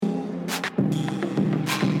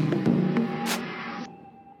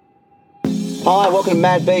Hi, welcome to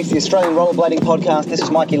Mad Beef, the Australian rollerblading podcast. This is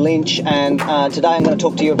Mikey Lynch, and today I'm going to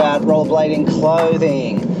talk to you about rollerblading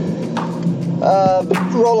clothing.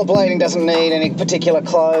 Rollerblading doesn't need any particular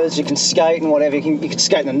clothes. You can skate in whatever. You can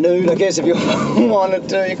skate in the nude, I guess, if you wanted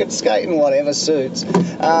to. You can skate in whatever suits.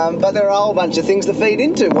 But there are a whole bunch of things that feed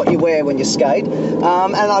into what you wear when you skate. And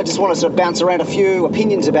I just want to sort of bounce around a few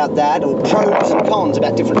opinions about that, or pros and cons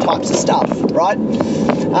about different types of stuff, right?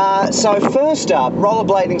 So first up,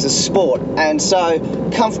 rollerblading's a sport, and so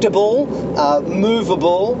comfortable,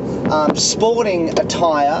 movable, sporting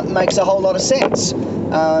attire makes a whole lot of sense.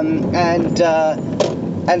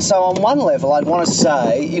 And so on one level, I'd want to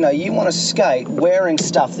say, you want to skate wearing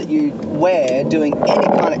stuff that you wear doing any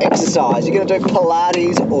kind of exercise. You're going to do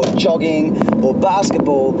Pilates or jogging or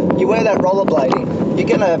basketball. You wear that rollerblading, you're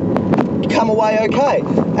going to come away okay.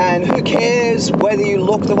 And who cares whether you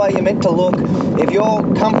look the way you're meant to look? If you're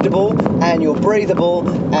comfortable and you're breathable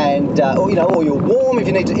and, or you're warm, if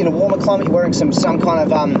you need to, in a warmer climate, you're wearing some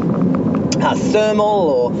kind of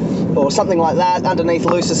thermal or something like that underneath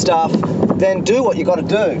looser stuff, then do what you got to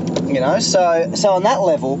do, So on that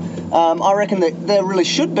level, I reckon that there really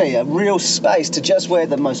should be a real space to just wear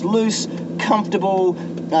the most loose, comfortable,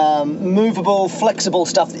 movable, flexible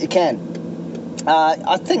stuff that you can.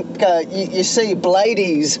 I think you see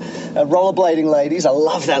bladies, rollerblading ladies. I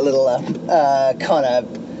love that little kind of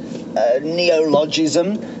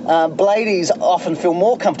neologism. Bladies often feel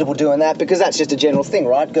more comfortable doing that because that's just a general thing,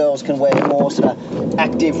 right? Girls can wear more sort of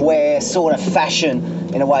active wear, sort of fashion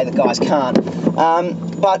in a way that guys can't.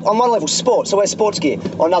 But on one level, sport. So wear sports gear.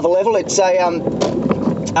 On another level, it's a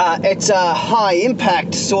high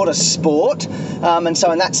impact sort of sport, and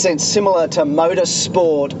so in that sense, similar to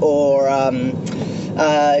motorsport or. Do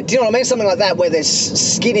you know what I mean? Something like that where there's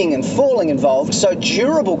skidding and falling involved. So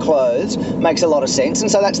durable clothes makes a lot of sense. And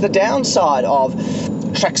so that's the downside of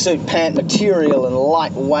tracksuit pant material and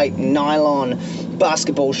lightweight nylon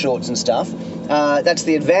basketball shorts and stuff. That's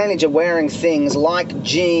the advantage of wearing things like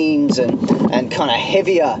jeans and kind of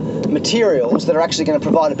heavier materials that are actually going to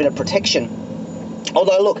provide a bit of protection.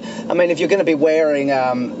 Although, look, I mean, if you're going to be wearing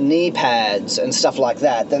knee pads and stuff like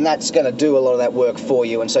that, then that's going to do a lot of that work for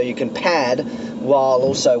you. And so you can pad while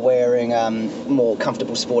also wearing more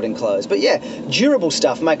comfortable sporting clothes. But yeah, durable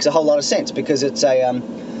stuff makes a whole lot of sense because it's a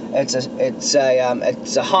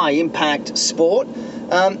high impact sport.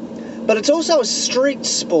 But it's also a street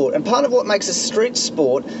sport, and part of what makes a street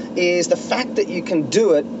sport is the fact that you can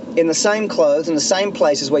do it in the same clothes in the same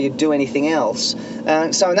places where you do anything else.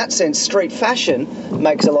 So in that sense, street fashion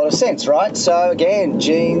makes a lot of sense, right? So again,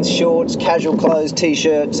 jeans, shorts, casual clothes,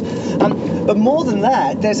 t-shirts. But more than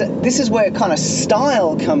that, this is where kind of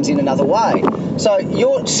style comes in another way. So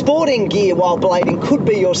your sporting gear while blading could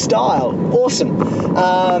be your style. Awesome.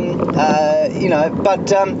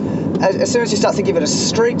 As soon as you start thinking of it as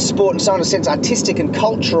street sport and so in a sense artistic and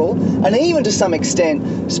cultural, and even to some extent,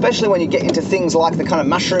 especially when you get into things like the kind of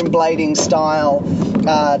mushroom blading style,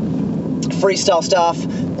 freestyle stuff,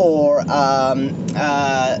 or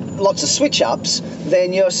lots of switch-ups,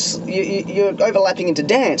 then you're overlapping into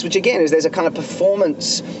dance, which again is there's a kind of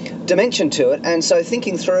performance dimension to it. And so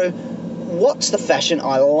thinking through, what's the fashion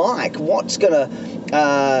I like? What's going to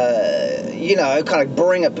kind of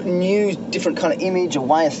bring a new, different kind of image, a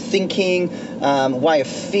way of thinking, way of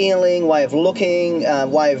feeling, way of looking,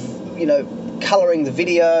 way of, colouring the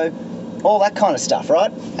video, all that kind of stuff,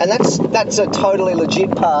 right? And that's a totally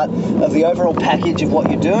legit part of the overall package of what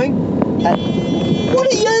you're doing. And what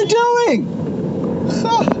are you doing?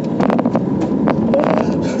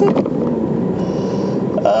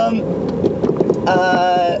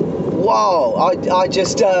 Whoa, I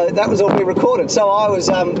just, that was all we recorded. So I was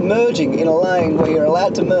merging in a lane where you're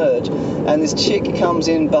allowed to merge, and this chick comes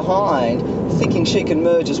in behind thinking she can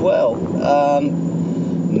merge as well.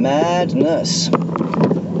 Madness.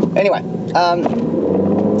 Anyway,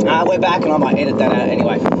 we're back, and I might edit that out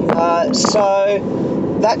anyway. So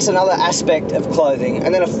that's another aspect of clothing.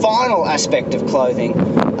 And then a final aspect of clothing,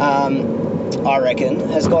 I reckon,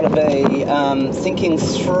 has got to be thinking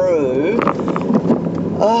through...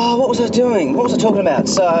 what was I doing? What was I talking about?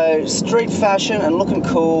 So, street fashion and looking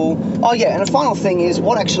cool. Oh, yeah, and the final thing is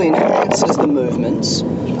what actually enhances the movements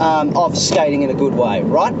of skating in a good way,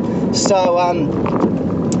 right? So,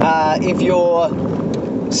 if you're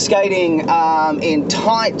skating in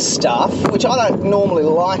tight stuff, which I don't normally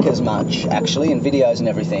like as much, actually, in videos and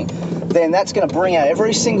everything, then that's going to bring out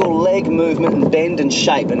every single leg movement and bend and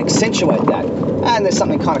shape and accentuate that. And there's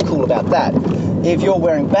something kind of cool about that. If you're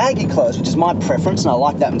wearing baggy clothes, which is my preference, and I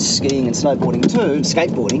like that in skiing and snowboarding too,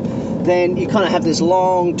 skateboarding, then you kind of have this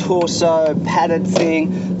long torso, padded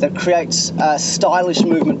thing that creates a stylish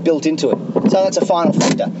movement built into it. So that's a final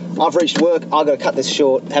factor. I've reached work. I've got to cut this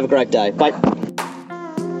short. Have a great day. Bye.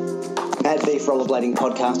 Ad Beef Rollerblading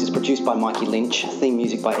Podcast is produced by Mikey Lynch. Theme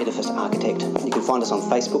music by Edifice Architect. You can find us on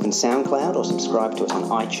Facebook and SoundCloud, or subscribe to us on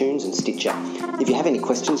iTunes and Stitcher. If you have any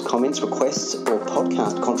questions, comments, requests, or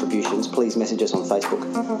podcast contributions, please message us on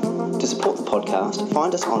Facebook. To support the podcast,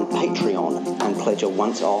 find us on Patreon and pledge a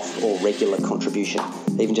once-off or regular contribution.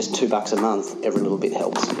 Even just $2 a month, every little bit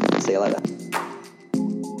helps. See you later.